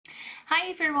Hi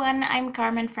everyone, I'm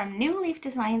Carmen from New Leaf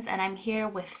Designs and I'm here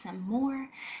with some more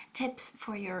tips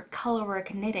for your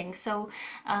colorwork knitting. So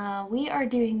we are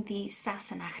doing the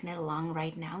Sassenach knit along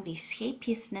right now, the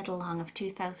Scheepjes knit along of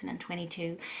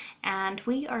 2022, and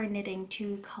we are knitting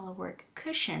 2 colorwork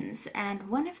cushions. And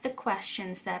one of the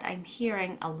questions that I'm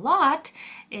hearing a lot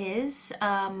is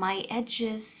my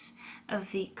edges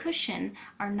of the cushion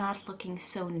are not looking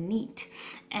so neat,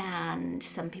 and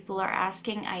some people are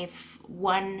asking, I have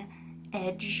one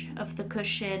edge of the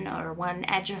cushion or one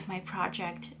edge of my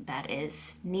project that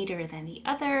is neater than the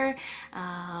other.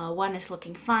 One is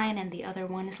looking fine and the other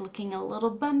one is looking a little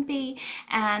bumpy,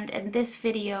 and in this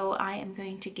video I am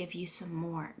going to give you some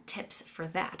more tips for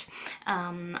that.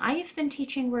 I have been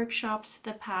teaching workshops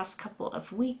the past couple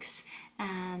of weeks,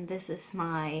 and this is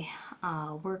my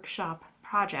workshop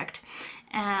project,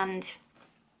 and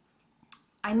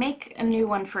I make a new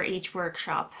one for each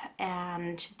workshop,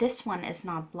 and this one is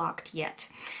not blocked yet.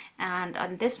 And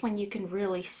on this one you can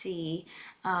really see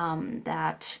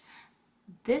that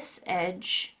this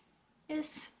edge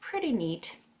is pretty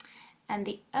neat and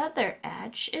the other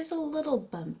edge is a little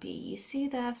bumpy. You see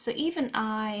that? So even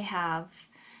I have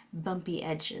bumpy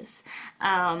edges.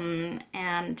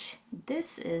 And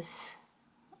this is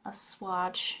a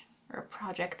swatch or a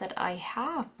project that I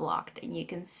have blocked, and you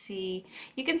can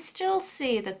still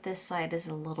see that this side is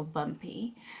a little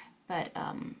bumpy, but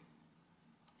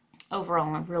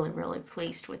overall I'm really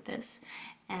pleased with this.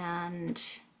 And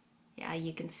yeah,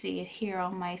 you can see it here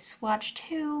on my swatch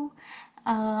too.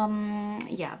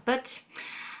 Yeah, but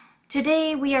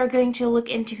today we are going to look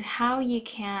into how you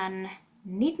can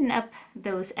neaten up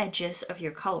those edges of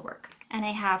your colorwork. And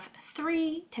I have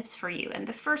 3 tips for you. And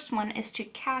the first one is to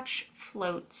catch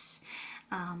floats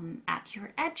at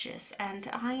your edges. And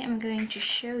I am going to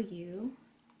show you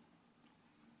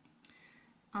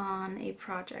on a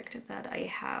project that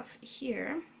I have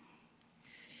here.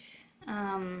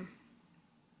 And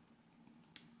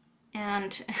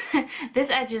this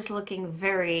edge is looking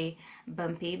very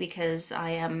bumpy because I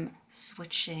am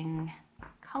switching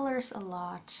colors a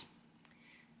lot,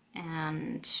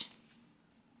 and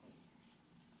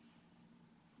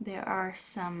there are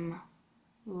some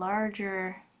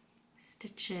larger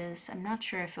stitches. I'm not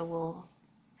sure if it will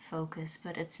focus,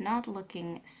 but it's not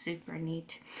looking super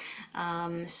neat.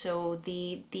 So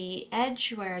the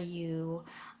edge where you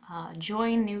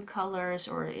join new colors,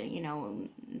 or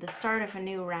the start of a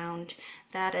new round,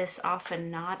 that is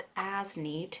often not as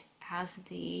neat as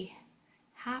the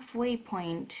halfway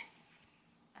point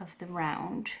of the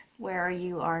round, where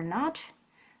you are not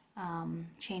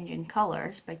changing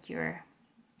colors, but you're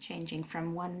changing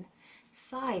from one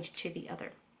side to the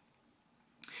other.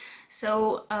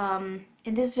 So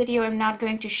in this video I'm not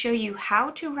going to show you how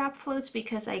to wrap floats,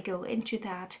 because I go into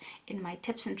that in my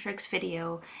tips and tricks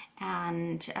video.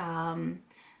 And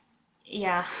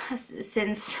yeah,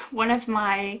 since one of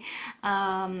my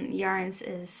yarns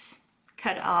is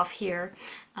cut off here,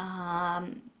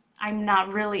 I'm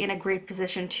not really in a great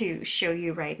position to show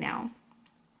you right now.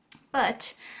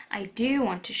 But I do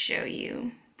want to show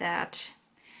you that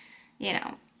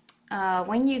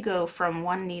when you go from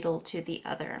one needle to the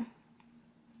other,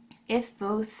 if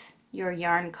both your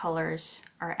yarn colors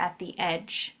are at the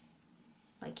edge,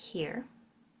 like here,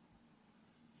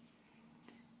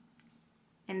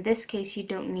 in this case you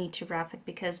don't need to wrap it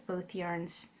because both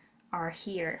yarns are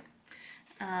here.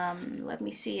 Let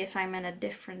me see if I'm in a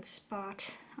different spot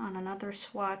on another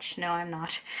swatch. No, I'm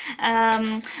not.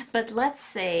 But let's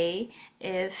say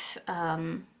if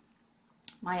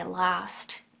my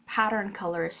last pattern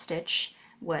color stitch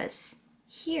was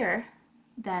here,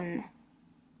 then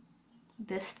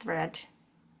this thread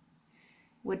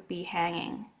would be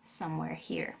hanging somewhere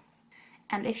here.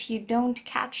 And if you don't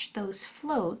catch those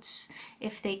floats,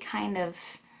 if they kind of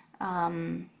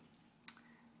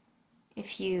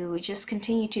if you just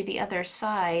continue to the other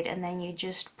side and then you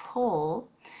just pull,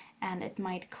 and it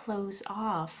might close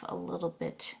off a little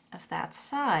bit of that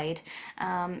side.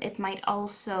 It might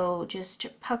also just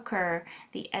pucker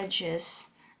the edges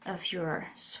of your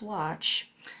swatch,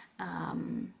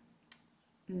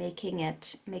 making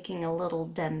a little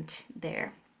dent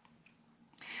there.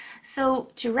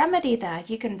 So to remedy that,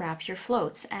 you can wrap your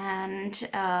floats. And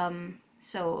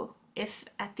so if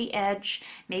at the edge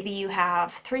maybe you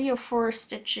have 3 or 4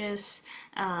 stitches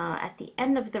at the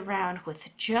end of the round with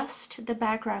just the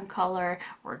background color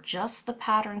or just the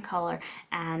pattern color,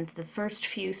 and the first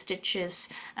few stitches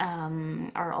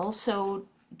are also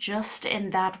just in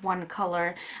that one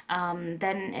color,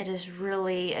 then it is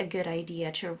really a good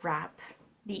idea to wrap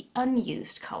the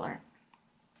unused color.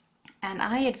 And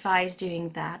I advise doing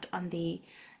that on the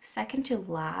second to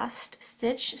last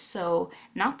stitch, so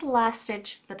not the last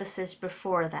stitch but the stitch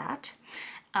before that,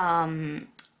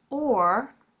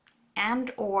 or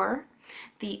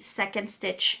the second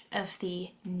stitch of the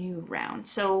new round.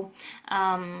 So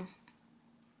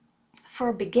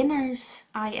for beginners,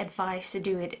 I advise to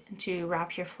do it to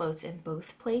wrap your floats in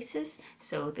both places,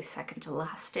 so the second to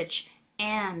last stitch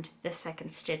and the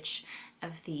second stitch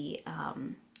of the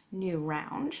new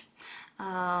round.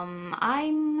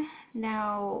 I'm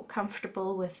now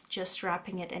comfortable with just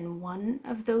wrapping it in one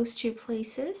of those two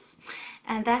places,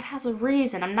 and that has a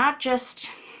reason. I'm not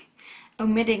just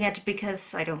omitting it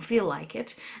because I don't feel like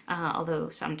it, although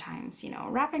sometimes, you know,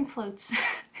 wrapping floats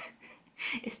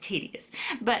is tedious,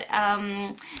 but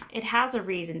it has a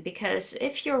reason, because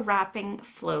if you're wrapping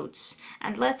floats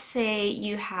and let's say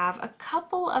you have a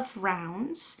couple of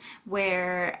rounds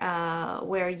where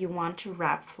you want to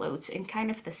wrap floats in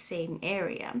kind of the same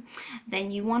area,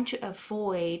 then you want to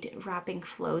avoid wrapping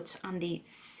floats on the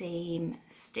same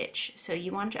stitch. So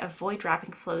you want to avoid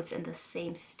wrapping floats in the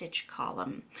same stitch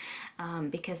column,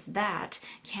 because that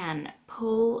can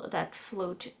pull that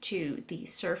float to the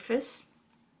surface,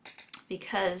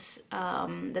 because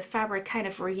the fabric kind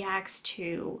of reacts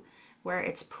to where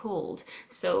it's pulled.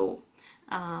 So,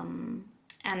 and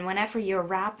whenever you're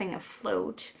wrapping a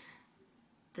float,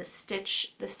 the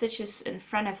stitches in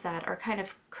front of that are kind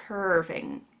of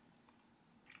curving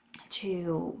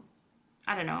to,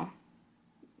 I don't know,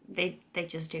 they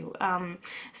just do.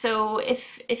 So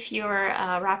if you're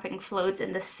wrapping floats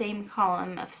in the same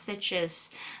column of stitches,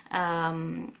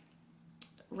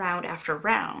 round after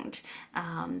round,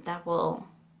 that will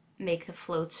make the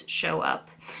floats show up.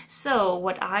 So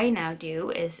what I now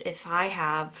do is, if I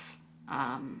have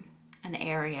an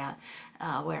area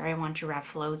where I want to wrap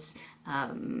floats,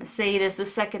 say it is the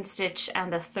second stitch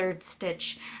and the third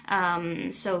stitch,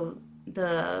 so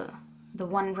the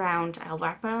one round I'll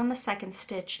wrap it on the second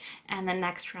stitch, and the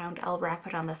next round I'll wrap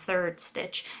it on the third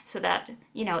stitch, so that,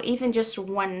 you know, even just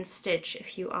one stitch,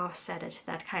 if you offset it,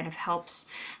 that kind of helps.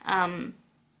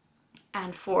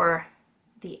 And for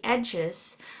the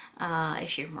edges,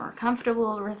 if you're more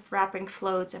comfortable with wrapping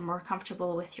floats and more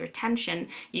comfortable with your tension,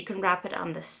 you can wrap it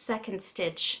on the second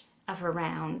stitch of a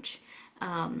round.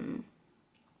 And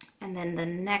then the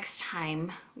next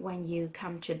time when you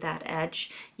come to that edge,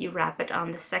 you wrap it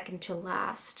on the second to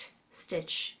last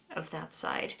stitch of that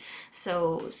side,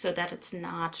 so that it's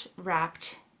not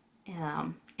wrapped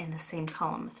in the same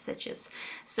column of stitches.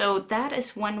 So that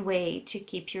is one way to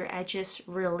keep your edges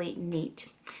really neat.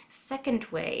 Second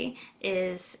way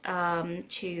is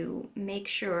to make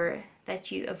sure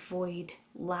that you avoid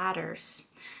ladders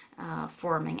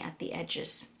forming at the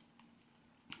edges.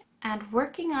 And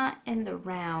working in the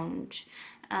round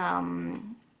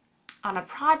on a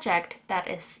project that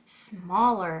is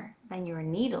smaller than your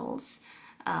needles,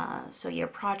 so your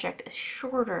project is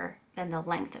shorter than the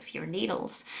length of your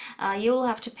needles, you will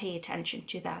have to pay attention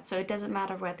to that. So it doesn't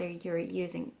matter whether you're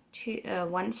using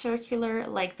one circular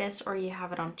like this or you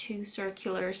have it on two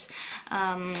circulars.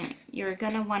 You're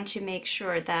gonna want to make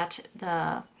sure that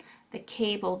the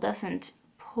cable doesn't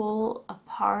pull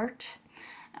apart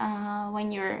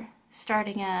when you're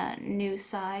starting a new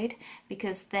side,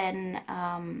 because then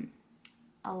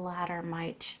a ladder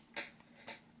might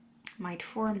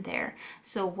form there.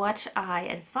 So what I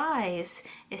advise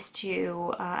is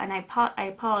to, and I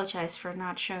apologize for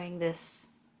not showing this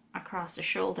across the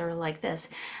shoulder like this.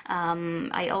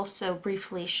 I also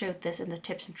briefly showed this in the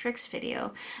tips and tricks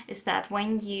video, is that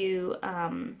when you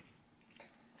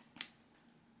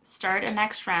start a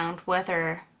next round,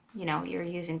 whether you know you're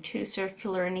using two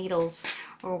circular needles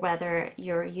or whether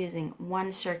you're using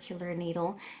one circular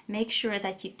needle, make sure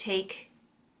that you take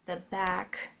the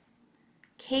back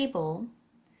cable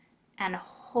and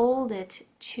hold it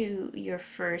to your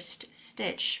first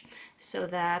stitch, so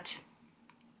that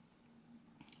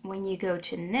when you go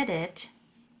to knit it,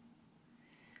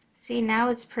 see, now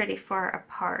it's pretty far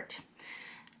apart.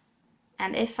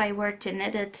 And if I were to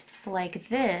knit it like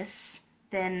this,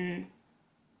 then,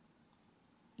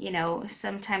 you know,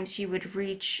 sometimes you would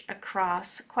reach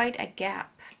across quite a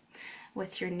gap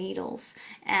with your needles,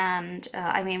 and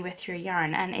I mean with your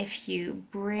yarn. And if you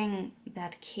bring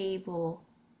that cable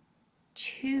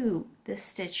to the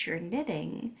stitch you're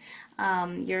knitting,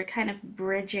 you're kind of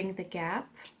bridging the gap,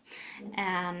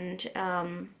 and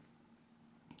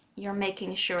you're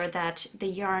making sure that the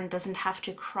yarn doesn't have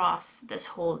to cross this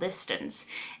whole distance.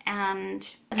 And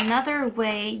another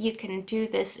way you can do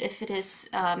this, if it is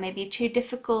maybe too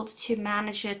difficult to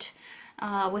manage it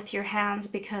with your hands,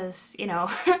 because, you know,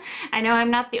 I know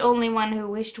I'm not the only one who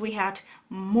wished we had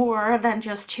more than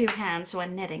just two hands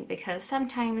when knitting, because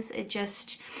sometimes it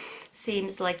just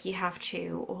seems like you have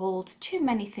to hold too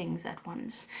many things at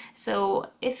once. So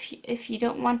if you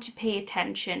don't want to pay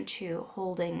attention to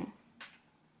holding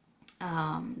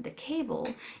the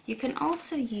cable, you can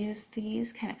also use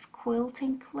these kind of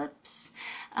quilting clips.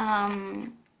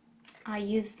 I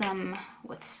use them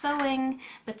with sewing,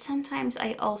 but sometimes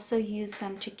I also use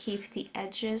them to keep the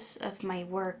edges of my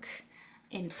work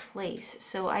in place.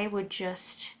 So I would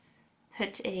just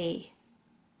put a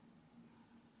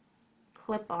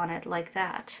clip on it like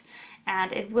that,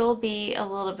 and it will be a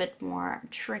little bit more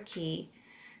tricky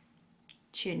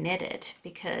to knit it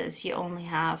because you only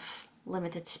have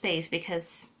limited space,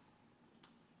 because,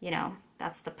 you know,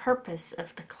 that's the purpose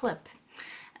of the clip.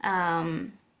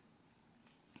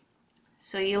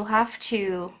 So you'll have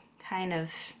to kind of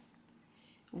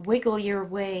wiggle your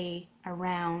way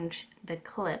around the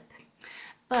clip,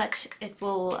 but it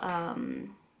will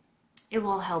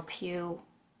help you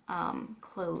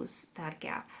close that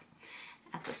gap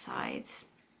at the sides,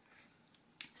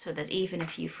 so that even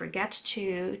if you forget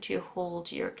to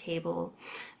hold your cable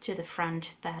to the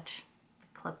front, that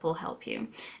clip will help you.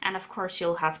 And of course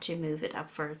you'll have to move it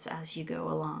upwards as you go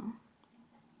along.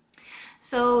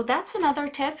 So that's another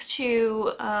tip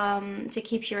to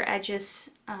keep your edges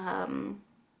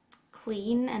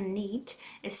clean and neat,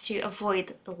 is to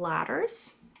avoid the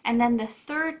ladders. And then the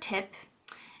third tip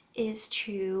is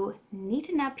to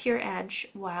neaten up your edge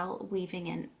while weaving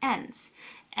in ends.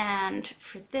 And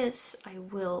for this I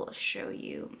will show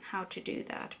you how to do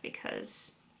that,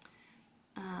 because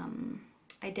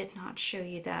I did not show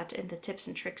you that in the tips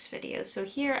and tricks video. So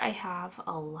here I have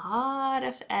a lot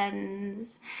of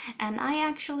ends, and I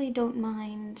actually don't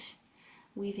mind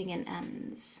weaving in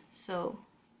ends. So,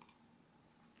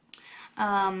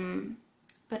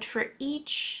 but for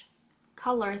each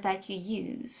color that you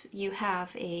use, you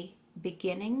have a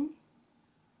beginning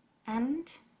end,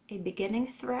 a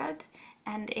beginning thread,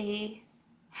 and a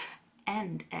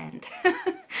end.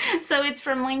 So it's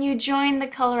from when you join the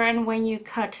color and when you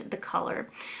cut the color.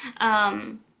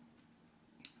 And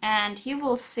you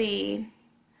will see,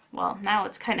 well, now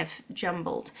it's kind of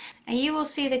jumbled, and you will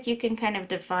see that you can kind of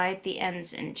divide the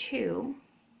ends in two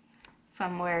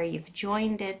from where you've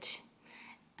joined it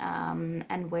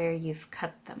and where you've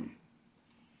cut them.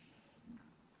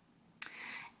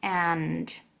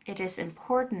 And it is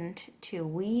important to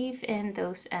weave in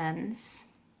those ends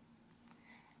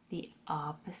the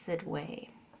opposite way.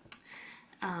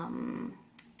 And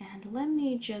let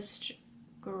me just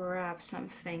grab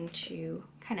something to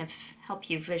kind of help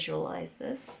you visualize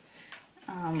this.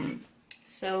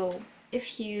 So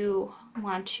if you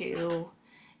want to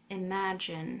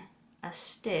imagine a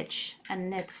stitch, a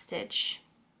knit stitch,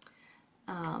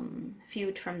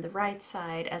 viewed from the right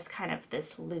side as kind of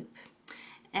this loop,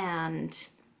 and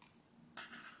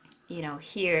you know,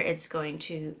 here it's going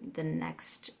to the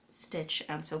next stitch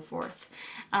and so forth.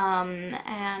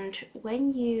 And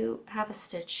when you have a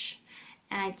stitch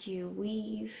and you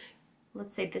weave,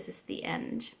 let's say this is the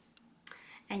end,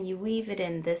 and you weave it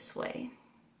in this way,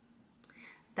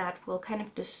 that will kind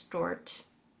of distort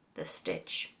the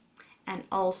stitch, and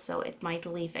also it might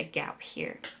leave a gap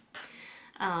here.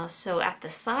 So at the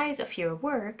size of your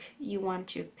work, you want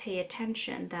to pay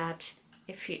attention that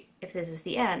if this is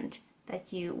the end,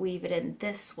 that you weave it in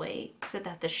this way so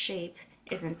that the shape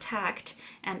is intact,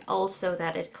 and also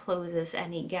that it closes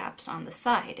any gaps on the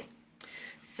side.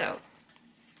 So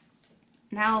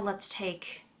now let's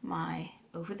take my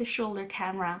over-the-shoulder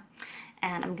camera,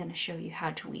 and I'm going to show you how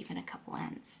to weave in a couple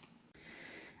ends.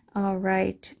 All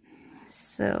right,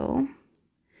 so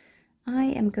I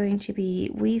am going to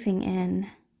be weaving in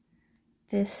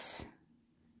this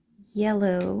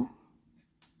yellow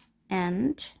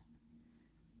end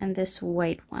and this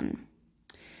white one.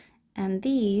 And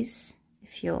these,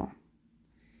 if you'll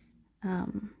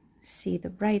see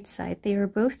the right side, they are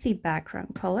both the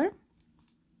background color.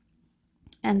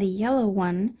 And the yellow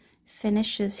one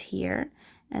finishes here,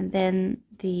 and then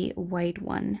the white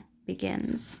one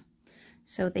begins.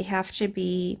 So they have to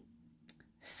be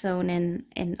sewn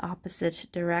in opposite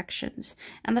directions.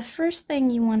 And the first thing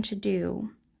you want to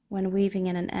do when weaving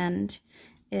in an end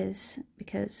is,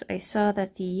 because I saw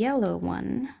that the yellow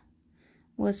one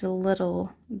was a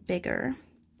little bigger,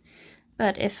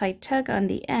 but if I tug on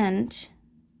the end,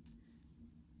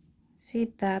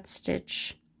 see, that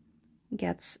stitch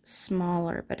gets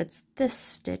smaller, but it's this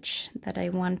stitch that I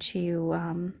want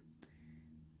to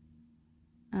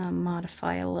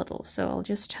modify a little. So I'll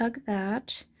just tug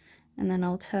that, and then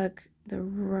I'll tug the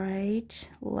right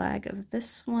leg of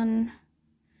this one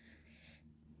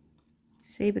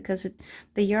See, because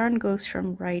the yarn goes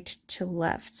from right to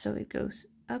left, so it goes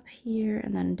up here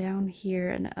and then down here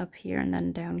and up here and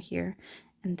then down here,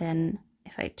 and then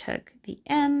if I took the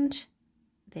end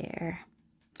there.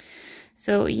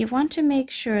 So you want to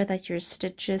make sure that your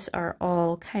stitches are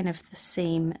all kind of the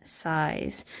same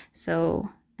size. So,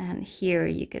 and here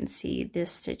you can see this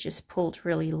stitch is pulled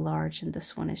really large and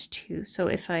this one is too. So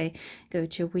if I go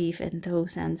to weave in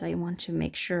those ends, I want to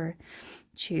make sure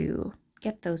to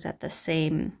get those at the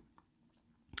same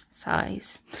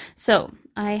size. So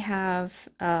I have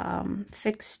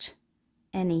fixed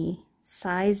any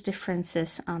size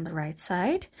differences on the right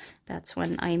side. That's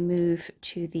when I move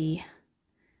to the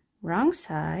wrong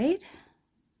side,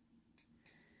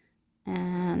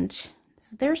 and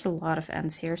so there's a lot of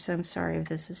ends here, so I'm sorry if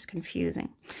this is confusing,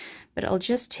 but I'll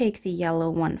just take the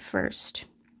yellow one first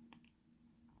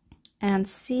and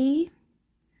see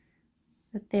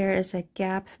that there is a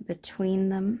gap between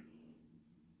them.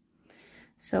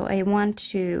 So I want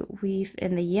to weave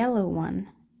in the yellow one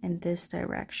in this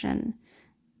direction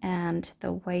and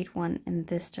the white one in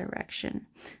this direction.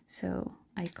 So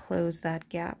I close that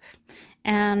gap.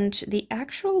 And the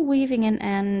actual weaving in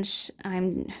end,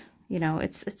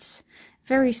 it's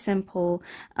very simple.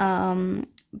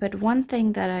 But one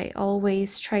thing that I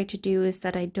always try to do is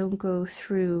that I don't go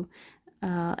through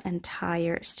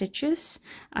entire stitches.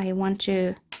 I want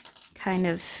to kind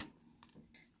of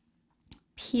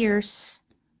pierce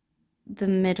the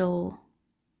middle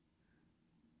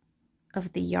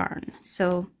of the yarn.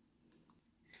 So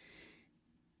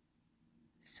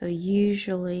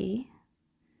usually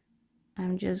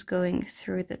I'm just going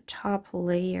through the top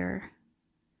layer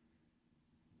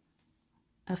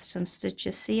of some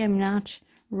stitches. See, I'm not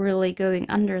really going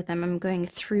under them, I'm going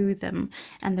through them.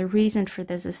 And the reason for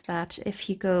this is that if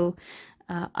you go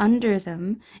under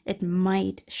them, it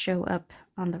might show up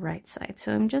on the right side.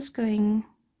 So I'm just going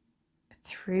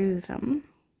through them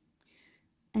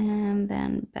and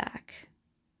then back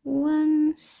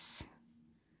once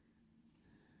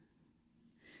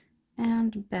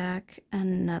and back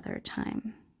another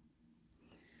time.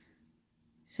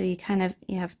 So you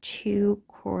have two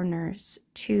corners,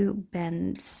 two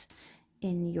bends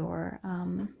in your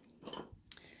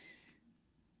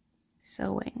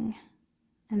sewing,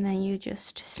 and then you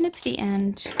just snip the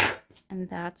end, and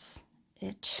that's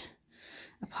it.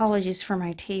 Apologies for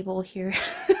my table here.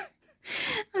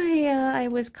 I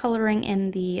was coloring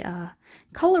in the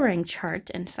coloring chart,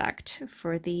 in fact,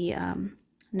 for the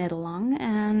knit along,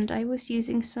 and I was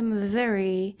using some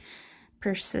very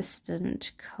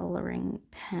persistent coloring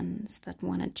pens that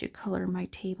wanted to color my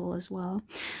table as well.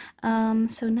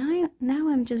 So now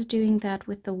I'm just doing that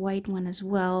with the white one as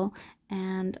well,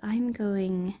 and I'm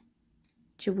going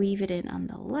to weave it in on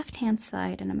the left hand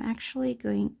side, and I'm actually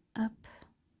going up,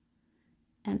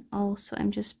 and also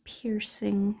I'm just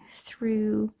piercing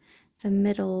through the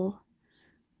middle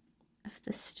of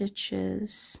the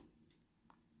stitches.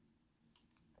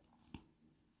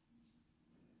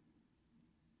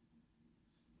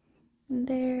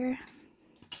 There.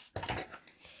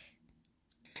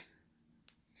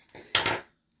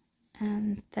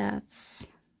 And that's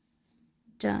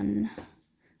done.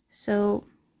 So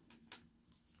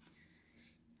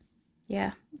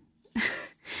yeah.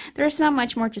 There's not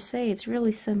much more to say. It's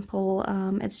really simple.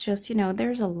 It's just,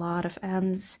 there's a lot of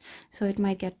ends, so it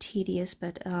might get tedious,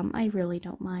 but I really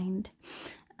don't mind.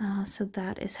 So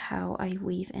that is how I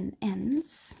weave in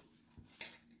ends.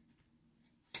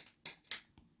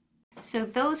 So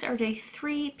those are the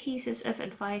 3 pieces of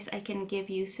advice I can give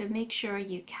you. So make sure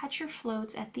you catch your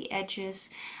floats at the edges.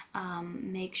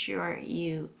 Make sure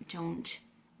you don't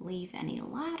leave any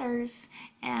ladders,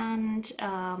 and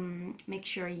make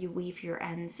sure you weave your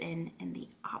ends in the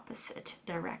opposite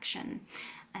direction,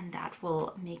 and that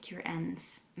will make your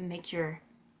ends,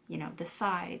 the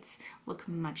sides look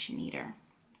much neater.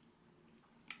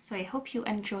 So I hope you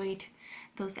enjoyed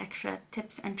those extra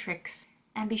tips and tricks.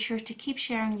 And be sure to keep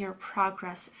sharing your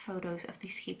progress photos of the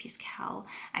Scheepjes KAL.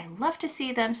 I love to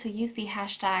see them, so use the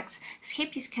hashtags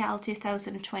Scheepjes KAL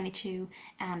 2022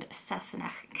 and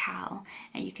Sassenach KAL.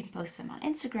 And you can post them on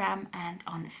Instagram and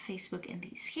on Facebook in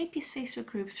the Scheepjes Facebook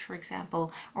groups, for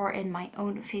example, or in my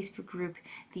own Facebook group,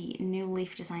 the New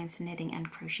Leaf Designs Knitting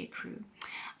and Crochet Crew.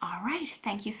 Alright,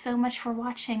 thank you so much for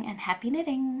watching, and happy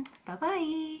knitting! Bye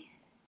bye!